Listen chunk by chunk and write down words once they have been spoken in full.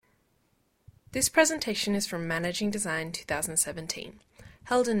This presentation is from Managing Design 2017,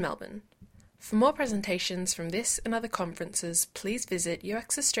 held in Melbourne. For more presentations from this and other conferences, please visit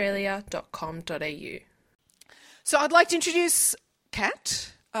uxaustralia.com.au. So I'd like to introduce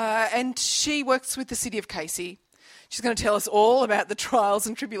Kat, and she works with the City of Casey. She's going to tell us all about the trials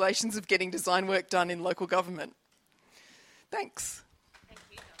and tribulations of getting design work done in local government. Thanks. Thank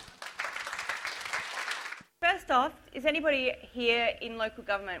you. First off, is anybody here in local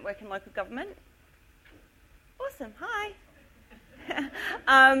government, work in local government? Awesome, hi.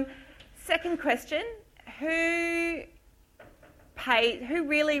 Second question, who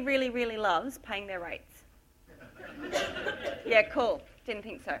really, really, really loves paying their rates? Yeah, cool. Didn't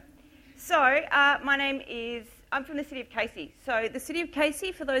think so. So, my name is, I'm from the City of Casey. So the City of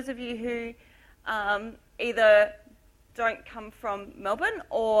Casey, for those of you who either don't come from Melbourne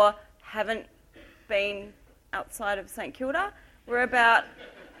or haven't been outside of St Kilda, we're about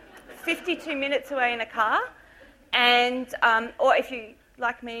 52 minutes away in a car. And, or if you,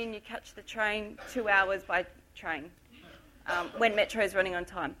 like me, and you catch the train, 2 hours by train, when Metro is running on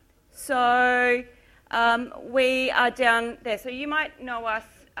time. So we are down there. So you might know us,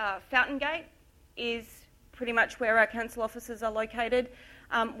 Fountain Gate is pretty much where our council offices are located.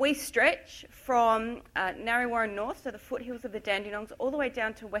 We stretch from Narre Warren North, so the foothills of the Dandenongs, all the way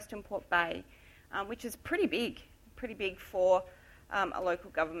down to Western Port Bay, which is pretty big for a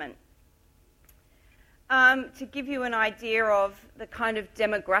local government. To give you an idea of the kind of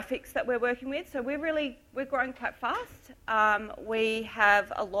demographics that we're working with, so we're growing quite fast. We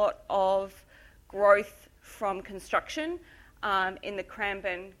have a lot of growth from construction in the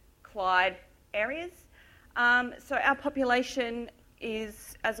Cranbourne-Clyde areas. So our population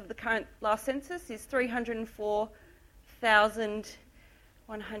is, as of the current last census, is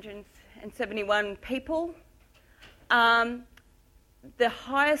 304,171 people. The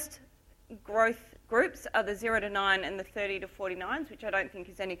highest growth groups are the 0 to 9 and the 30 to 49s, which I don't think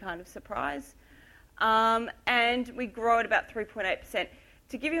is any kind of surprise. And we grow at about 3.8%.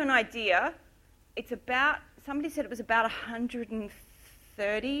 To give you an idea, it's about, somebody said it was about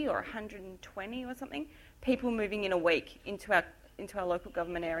 130 or 120 or something, people moving in a week into our local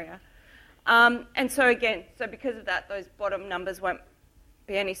government area. And so again, so because of that, those bottom numbers won't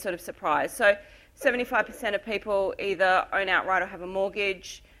be any sort of surprise. So 75% of people either own outright or have a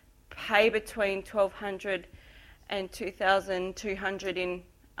mortgage, pay between $1,200 and $2,200 in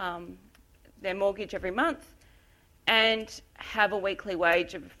their mortgage every month, and have a weekly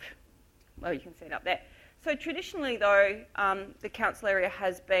wage of, well, you can see it up there. So traditionally, though, the council area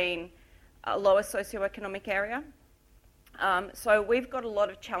has been a lower socioeconomic area. So we've got a lot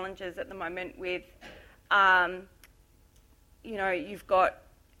of challenges at the moment with, you've got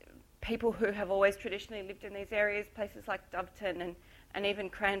people who have always traditionally lived in these areas, places like Doveton and even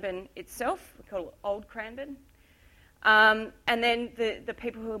Cranbourne itself, we call it Old Cranbourne. And then the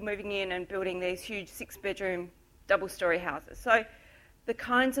people who are moving in and building these huge 6-bedroom, double-storey houses. So the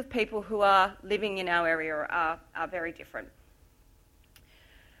kinds of people who are living in our area are very different.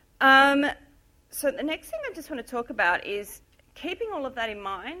 So the next thing I just want to talk about is, keeping all of that in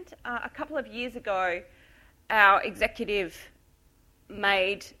mind, a couple of years ago, our executive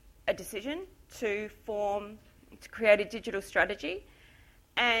made a decision to create a digital strategy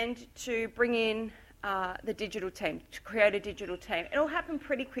and to bring in the digital team, to create a digital team. It all happened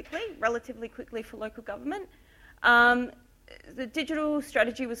pretty quickly, relatively quickly for local government. The digital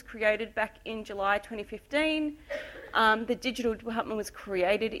strategy was created back in July 2015. The digital department was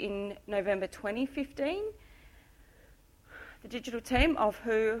created in November 2015. The digital team, of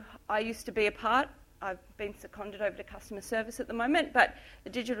who I used to be a part, I've been seconded over to customer service at the moment, but the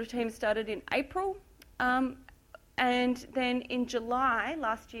digital team started in April. And then in July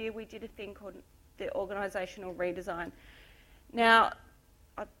last year, we did a thing called the organisational redesign. Now,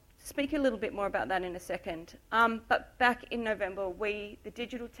 I'll speak a little bit more about that in a second. But back in November, the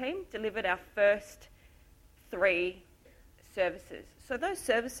digital team, delivered our first 3 services. So those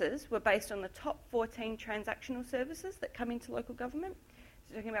services were based on the top 14 transactional services that come into local government.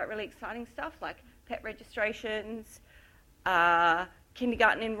 So talking about really exciting stuff like pet registrations,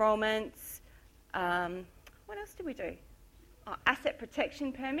 kindergarten enrolments. What else did we do? Oh, asset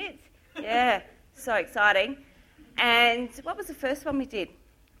protection permits. Yeah, so exciting. And what was the first one we did?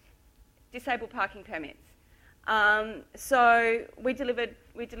 Disabled parking permits. So we delivered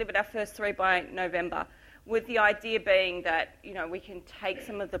our first 3 by November, with the idea being that, we can take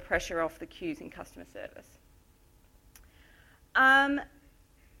some of the pressure off the queues in customer service.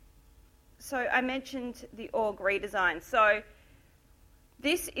 So I mentioned the org redesign. So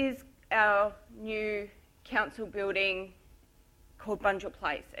this is our new council building called Bunjil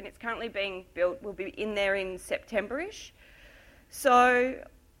Place, and it's currently being built. We'll be in there in September-ish. So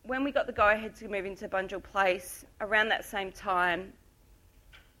when we got the go-ahead to move into Bunjil Place, around that same time,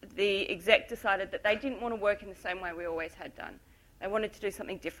 the exec decided that they didn't want to work in the same way we always had done. They wanted to do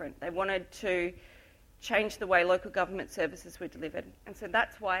something different. They wanted to change the way local government services were delivered. And so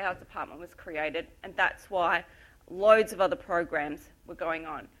that's why our department was created, and that's why loads of other programs were going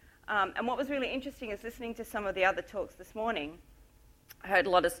on. And what was really interesting is listening to some of the other talks this morning. I heard a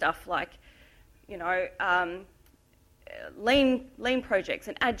lot of stuff like, lean projects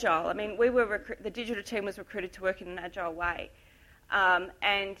and agile. I mean, the digital team was recruited to work in an agile way.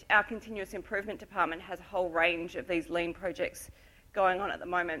 And our continuous improvement department has a whole range of these lean projects going on at the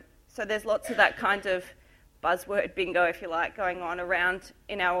moment. So there's lots of that kind of buzzword bingo, if you like, going on around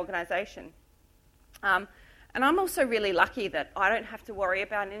in our organisation. And I'm also really lucky that I don't have to worry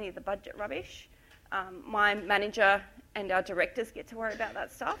about any of the budget rubbish. My manager and our directors get to worry about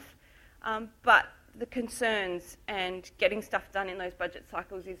that stuff. But the concerns and getting stuff done in those budget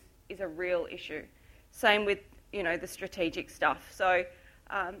cycles is a real issue. Same with, the strategic stuff. So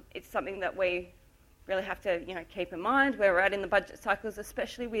it's something that we really have to, keep in mind where we're at in the budget cycles,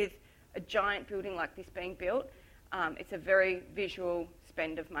 especially with a giant building like this being built. It's a very visual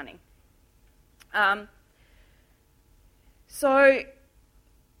spend of money. So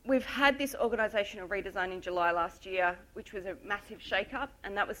we've had this organisational redesign in July last year, which was a massive shake-up,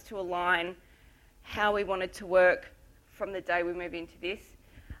 and that was to align how we wanted to work from the day we move into this.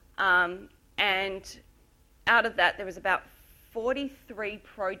 And out of that, there was about 43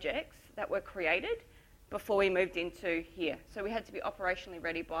 projects that were created before we moved into here. So we had to be operationally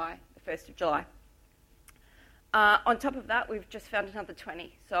ready by the 1st of July. On top of that, we've just found another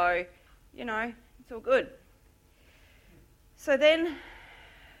 20. So, it's all good. So then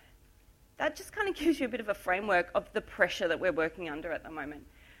that just kind of gives you a bit of a framework of the pressure that we're working under at the moment.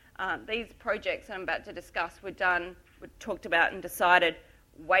 These projects I'm about to discuss were talked about and decided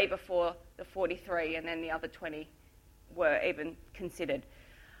way before the 43, and then the other 20 were even considered.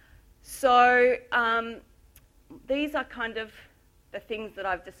 So these are kind of the things that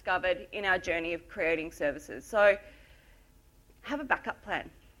I've discovered in our journey of creating services. So have a backup plan.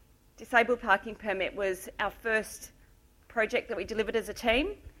 Disabled parking permit was our first project that we delivered as a team.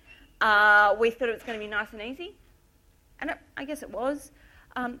 We thought it was going to be nice and easy, and I guess it was.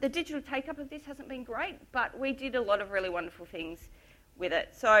 The digital take-up of this hasn't been great, but we did a lot of really wonderful things with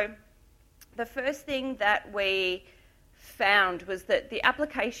it. So the first thing that we found was that the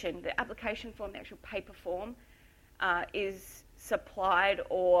application form, the actual paper form, is supplied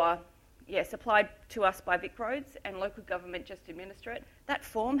to us by VicRoads, and local government just administer it. That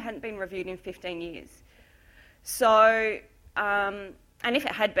form hadn't been reviewed in 15 years. So, and if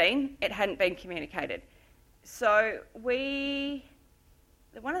it had been, it hadn't been communicated. So one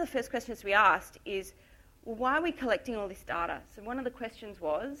of the first questions we asked is, well, why are we collecting all this data? So one of the questions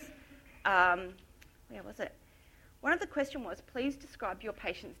was, One of the questions was, please describe your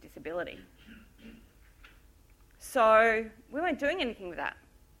patient's disability. So we weren't doing anything with that.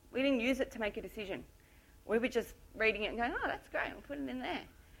 We didn't use it to make a decision. We were just reading it and going, oh, that's great, we'll put it in there.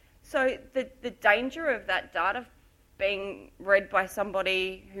 So the danger of that data being read by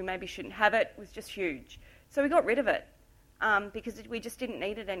somebody who maybe shouldn't have it was just huge. So we got rid of it because we just didn't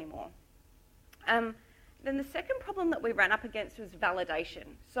need it anymore. Then the second problem that we ran up against was validation.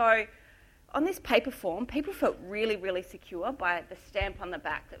 So on this paper form, people felt really, really secure by the stamp on the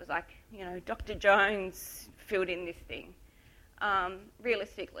back that was like, Dr. Jones filled in this thing.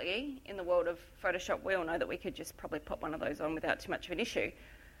 Realistically, in the world of Photoshop, we all know that we could just probably pop one of those on without too much of an issue.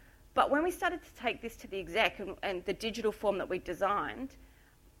 But when we started to take this to the exec and the digital form that we designed,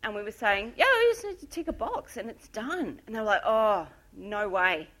 and we were saying, yeah, we just need to tick a box and it's done. And they were like, oh, no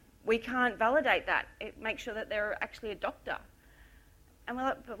way. We can't validate that. It makes sure that they're actually a doctor. And we're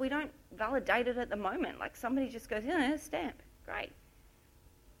like, but we don't validate it at the moment. Like somebody just goes, yeah, stamp, great.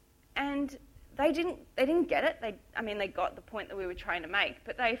 And they didn't get it. They got the point that we were trying to make,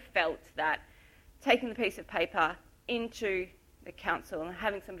 but they felt that taking the piece of paper into the council and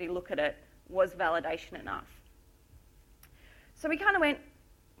having somebody look at it was validation enough. So we kind of went,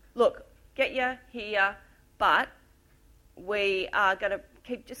 look, get you here, but we are going to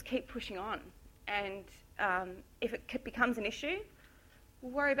keep pushing on. And if it becomes an issue,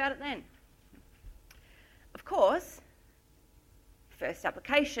 we'll worry about it then. Of course, first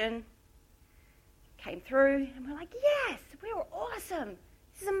application came through and we're like, yes, we were awesome.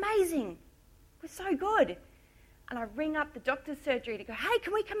 This is amazing. We're so good. And I ring up the doctor's surgery to go, hey,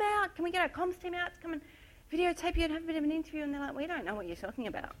 can we come out? Can we get our comms team out to come and videotape you and have a bit of an interview? And they're like, we don't know what you're talking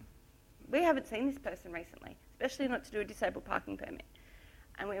about. We haven't seen this person recently. It's especially not to do a disabled parking permit.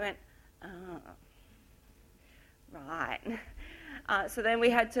 And we went, oh, right. So then we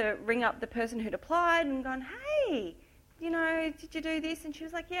had to ring up the person who'd applied and gone, hey, did you do this? And she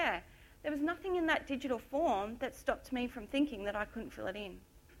was like, yeah. There was nothing in that digital form that stopped me from thinking that I couldn't fill it in.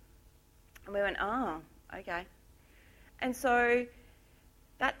 And we went, oh, okay. And so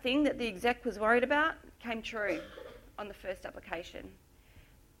that thing that the exec was worried about came true on the first application.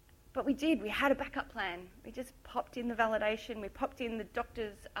 But we had a backup plan. We just popped in the validation, we popped in the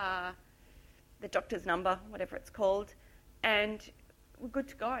doctor's number, whatever it's called, and we're good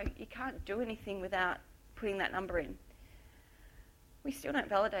to go. You can't do anything without putting that number in. We still don't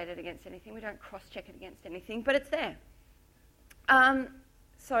validate it against anything, we don't cross-check it against anything, but it's there.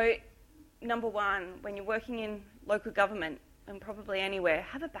 So, number one, when you're working in local government, and probably anywhere,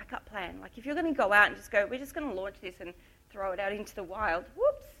 have a backup plan. Like if you're going to go out and just go, we're just going to launch this and throw it out into the wild,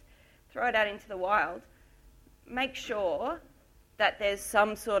 make sure that there's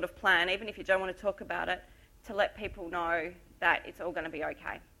some sort of plan, even if you don't want to talk about it, to let people know that it's all going to be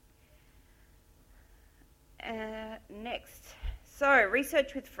okay. Next. So,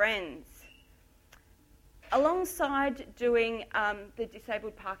 research with friends. Alongside doing the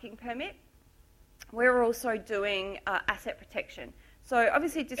disabled parking permit, we're also doing asset protection. So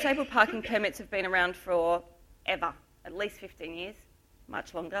obviously disabled parking permits have been around for ever, at least 15 years,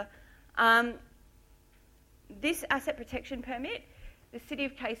 much longer. This asset protection permit, the City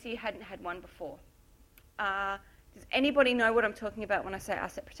of Casey hadn't had one before. Does anybody know what I'm talking about when I say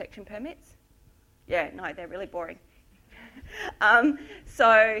asset protection permits? Yeah, no, they're really boring.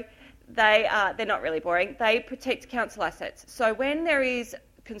 So they're not really boring. They protect council assets. So when there is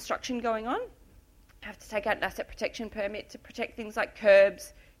construction going on, you have to take out an asset protection permit to protect things like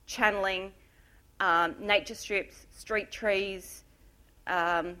curbs, channeling, nature strips, street trees,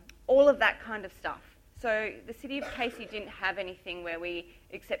 all of that kind of stuff. So the City of Casey didn't have anything where we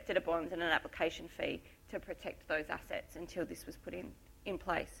accepted a bond and an application fee to protect those assets until this was put in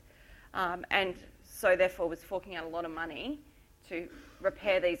place. And so therefore was forking out a lot of money to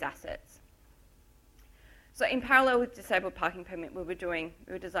repair these assets. So in parallel with disabled parking permit, we were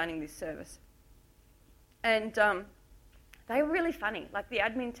designing this service. And they were really funny. Like the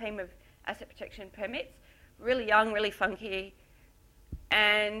admin team of asset protection permits, really young, really funky,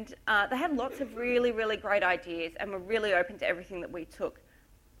 and they had lots of really, really great ideas and were really open to everything that we took.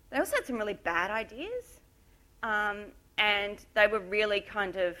 They also had some really bad ideas, and they were really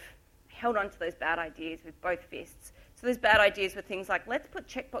kind of held on to those bad ideas with both fists. So those bad ideas were things like, let's put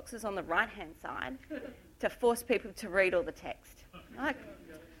checkboxes on the right-hand side to force people to read all the text. Like,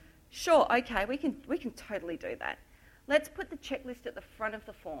 sure, okay, we can totally do that. Let's put the checklist at the front of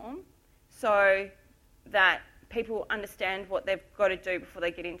the form so that people understand what they've got to do before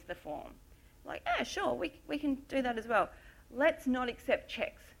they get into the form. Like, yeah, sure, we can do that as well. Let's not accept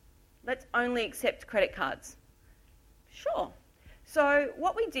checks. Let's only accept credit cards. Sure. So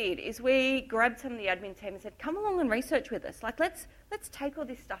what we did is we grabbed some of the admin team and said, come along and research with us. Like, let's take all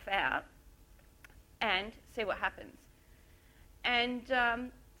this stuff out and see what happens. And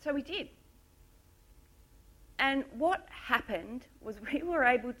so we did. And what happened was we were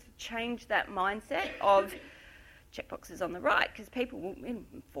able to change that mindset of checkboxes on the right, because it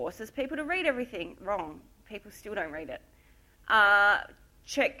forces people to read everything. Wrong. People still don't read it.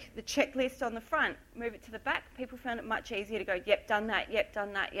 Check the checklist on the front, move it to the back. People found it much easier to go, yep, done that, yep,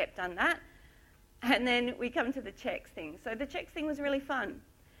 done that, yep, done that. And then we come to the checks thing. So the checks thing was really fun.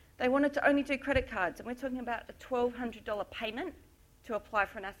 They wanted to only do credit cards, and we're talking about a $1,200 payment to apply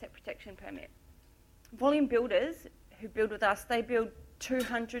for an asset protection permit. Volume builders who build with us, they build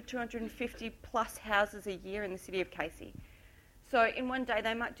 200, 250 plus houses a year in the City of Casey. So in one day,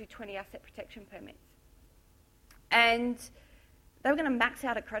 they might do 20 asset protection permits. And they were going to max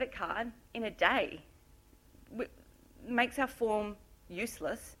out a credit card in a day. It makes our form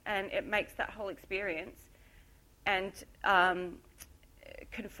useless, and it makes that whole experience and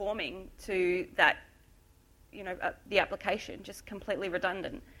conforming to that, the application just completely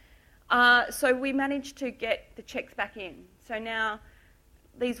redundant. So we managed to get the checks back in. So now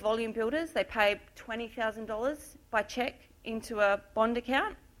these volume builders, they pay $20,000 by cheque into a bond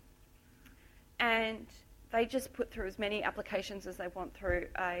account, and they just put through as many applications as they want through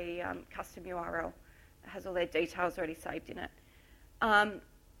a custom URL. It has all their details already saved in it. And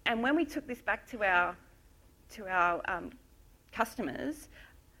when we took this back to our customers,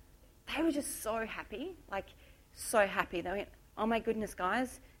 they were just so happy, so happy. They went, oh my goodness,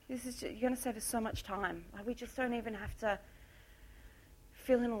 guys, you're going to save us so much time. Like, we just don't even have to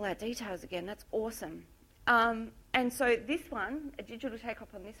fill in all our details again. That's awesome. And so this one, a digital take-up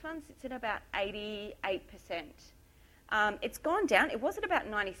on this one, sits at about 88%. It's gone down. It was at about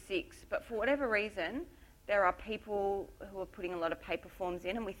 96, but for whatever reason, there are people who are putting a lot of paper forms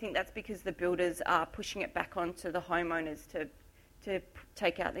in, and we think that's because the builders are pushing it back onto the homeowners to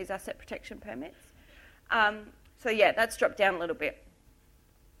take out these asset protection permits. So yeah, that's dropped down a little bit.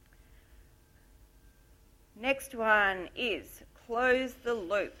 Next one is close the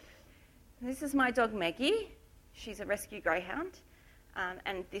loop. This is my dog Maggie. She's a rescue greyhound,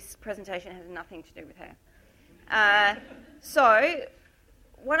 and this presentation has nothing to do with her. So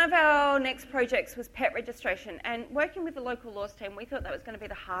one of our next projects was pet registration, and working with the local laws team, we thought that was going to be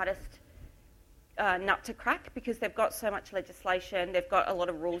the hardest nut to crack because they've got so much legislation, they've got a lot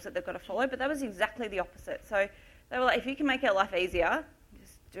of rules that they've got to follow, but that was exactly the opposite. So they were like, if you can make our life easier,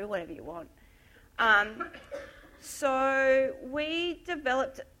 just do whatever you want. So we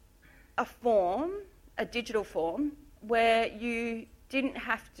developed a form, a digital form, where you didn't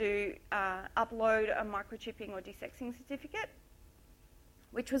have to upload a microchipping or desexing certificate,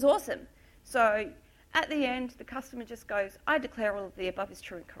 which was awesome. So at the end, the customer just goes, I declare all of the above is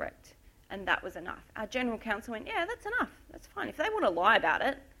true and correct. And that was enough. Our general counsel went, yeah, that's enough. That's fine. If they want to lie about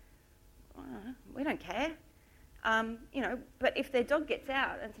it, we don't care. But if their dog gets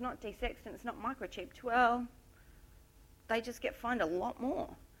out and it's not desexed and it's not microchipped, well, they just get fined a lot more.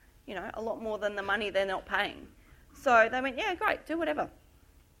 A lot more than the money they're not paying. So they went, yeah, great, do whatever.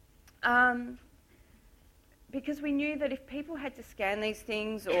 Because we knew that if people had to scan these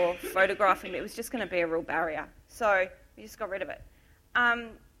things or photograph them, it was just going to be a real barrier. So we just got rid of it.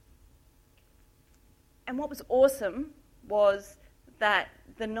 And what was awesome was that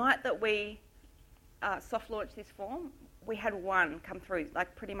the night that we soft launched this form, we had one come through,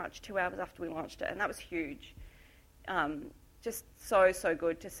 like pretty much 2 hours after we launched it, and that was huge. Just so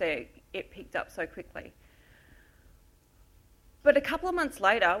good to see it picked up so quickly. But a couple of months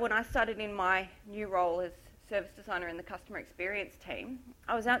later, when I started in my new role as service designer in the customer experience team,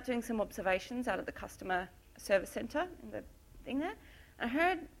 I was out doing some observations out at the customer service centre in the thing there, and I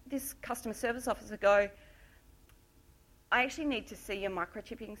heard this customer service officer go, I actually need to see your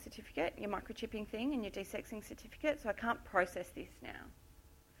microchipping certificate, your microchipping thing and your desexing certificate, so I can't process this now.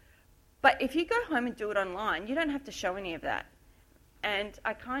 But if you go home and do it online, you don't have to show any of that. And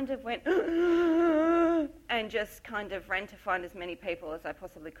I kind of went and just kind of ran to find as many people as I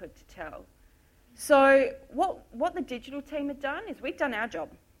possibly could to tell. So what the digital team had done is we'd done our job.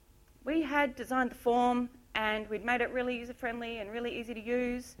 We had designed the form and we'd made it really user-friendly and really easy to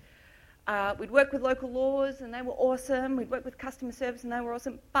use. We'd worked with local laws and they were awesome. We'd worked with customer service and they were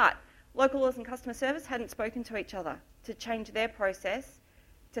awesome. But local laws and customer service hadn't spoken to each other to change their process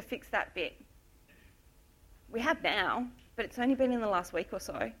to fix that bit. We have now, but it's only been in the last week or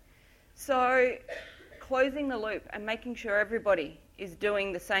so. So closing the loop and making sure everybody is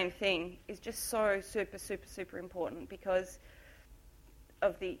doing the same thing is just so super important because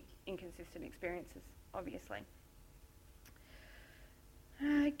of the inconsistent experiences, obviously.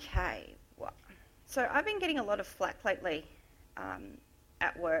 Okay, well, so I've been getting a lot of flack lately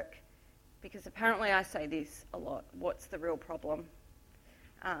at work because apparently I say this a lot, what's the real problem?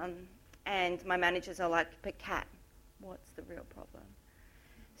 And my managers are like, but Kat, what's the real problem?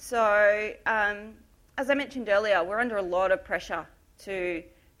 So, as I mentioned earlier, we're under a lot of pressure to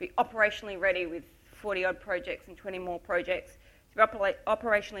be operationally ready with 40 odd projects and 20 more projects, to be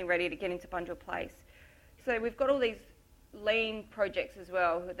operationally ready to get into Bundle Place. So we've got all these lean projects as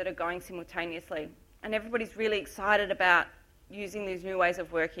well that are going simultaneously, and everybody's really excited about using these new ways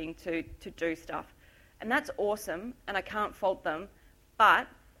of working to do stuff. And that's awesome, and I can't fault them, but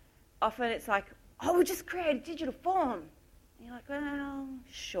often it's like, oh, we'll just create a digital form. And you're like, well,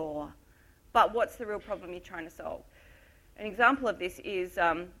 sure. But what's the real problem you're trying to solve? An example of this is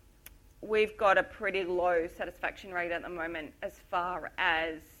we've got a pretty low satisfaction rate at the moment as far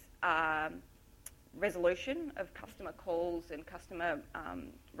as resolution of customer calls and customer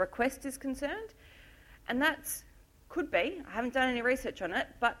requests is concerned. And that's could be, I haven't done any research on it,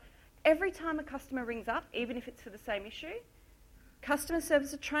 but every time a customer rings up, even if it's for the same issue, customer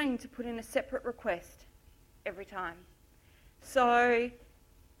service are trained to put in a separate request every time. So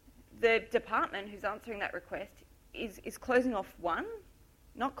the department who's answering that request is closing off one,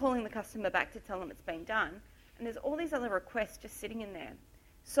 not calling the customer back to tell them it's been done, and there's all these other requests just sitting in there.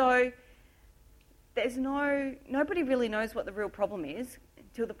 So there's nobody really knows what the real problem is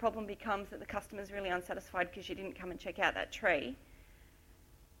until the problem becomes that the customer's really unsatisfied because you didn't come and check out that tree.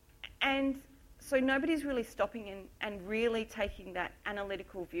 And so nobody's really stopping and really taking that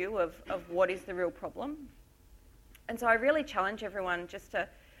analytical view of what is the real problem. And so I really challenge everyone just to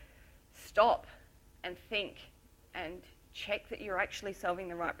stop and think and check that you're actually solving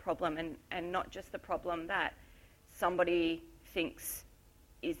the right problem and not just the problem that somebody thinks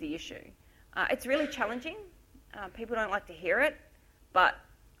is the issue. It's really challenging. People don't like to hear it, but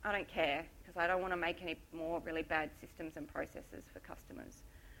I don't care because I don't want to make any more really bad systems and processes for customers.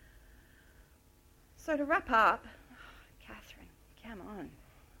 So to wrap up, Catherine, come on.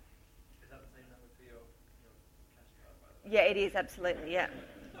 Is that the same number for your cash card, by the way? Yeah, it is, absolutely, yeah.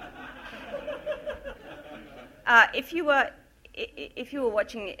 If you were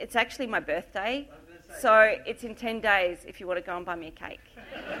watching, it's actually my birthday, so it's in 10 days if you want to go and buy me a cake.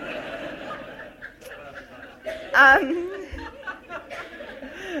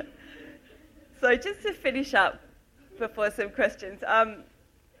 So just to finish up before some questions,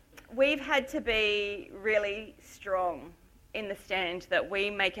 we've had to be really strong in the stand that we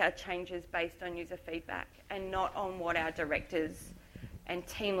make our changes based on user feedback and not on what our directors and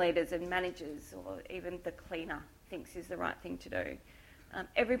team leaders and managers or even the cleaner thinks is the right thing to do.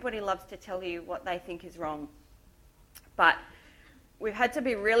 Everybody loves to tell you what they think is wrong, but we've had to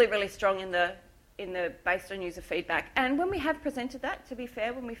be really, really strong in the based on user feedback. And when we have presented that, to be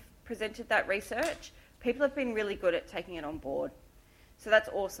fair, when we've presented that research, people have been really good at taking it on board. So that's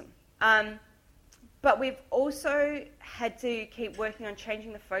awesome. But we've also had to keep working on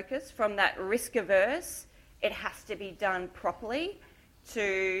changing the focus from that risk-averse, it has to be done properly,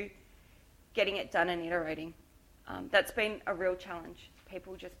 to getting it done and iterating. That's been a real challenge.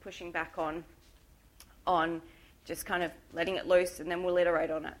 People just pushing back on just kind of letting it loose and then we'll iterate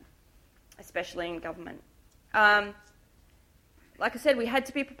on it, especially in government. Like I said, we had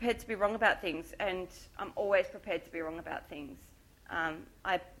to be prepared to be wrong about things, and I'm always prepared to be wrong about things.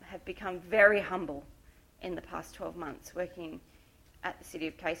 I have become very humble in the past 12 months working at the City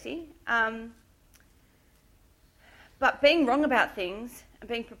of Casey. But being wrong about things and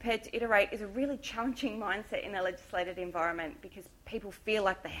being prepared to iterate is a really challenging mindset in a legislated environment because people feel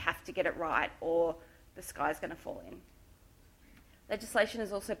like they have to get it right or the sky's going to fall in. Legislation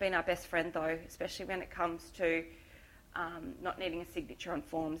has also been our best friend though, especially when it comes to not needing a signature on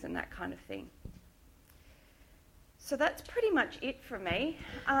forms and that kind of thing. So that's pretty much it from me.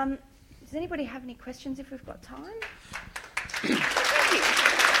 Does anybody have any questions if we've got time? Thank you.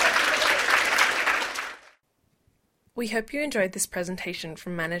 We hope you enjoyed this presentation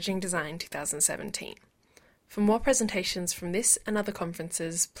from Managing Design 2017. For more presentations from this and other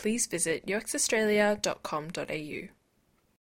conferences, please visit uxaustralia.com.au.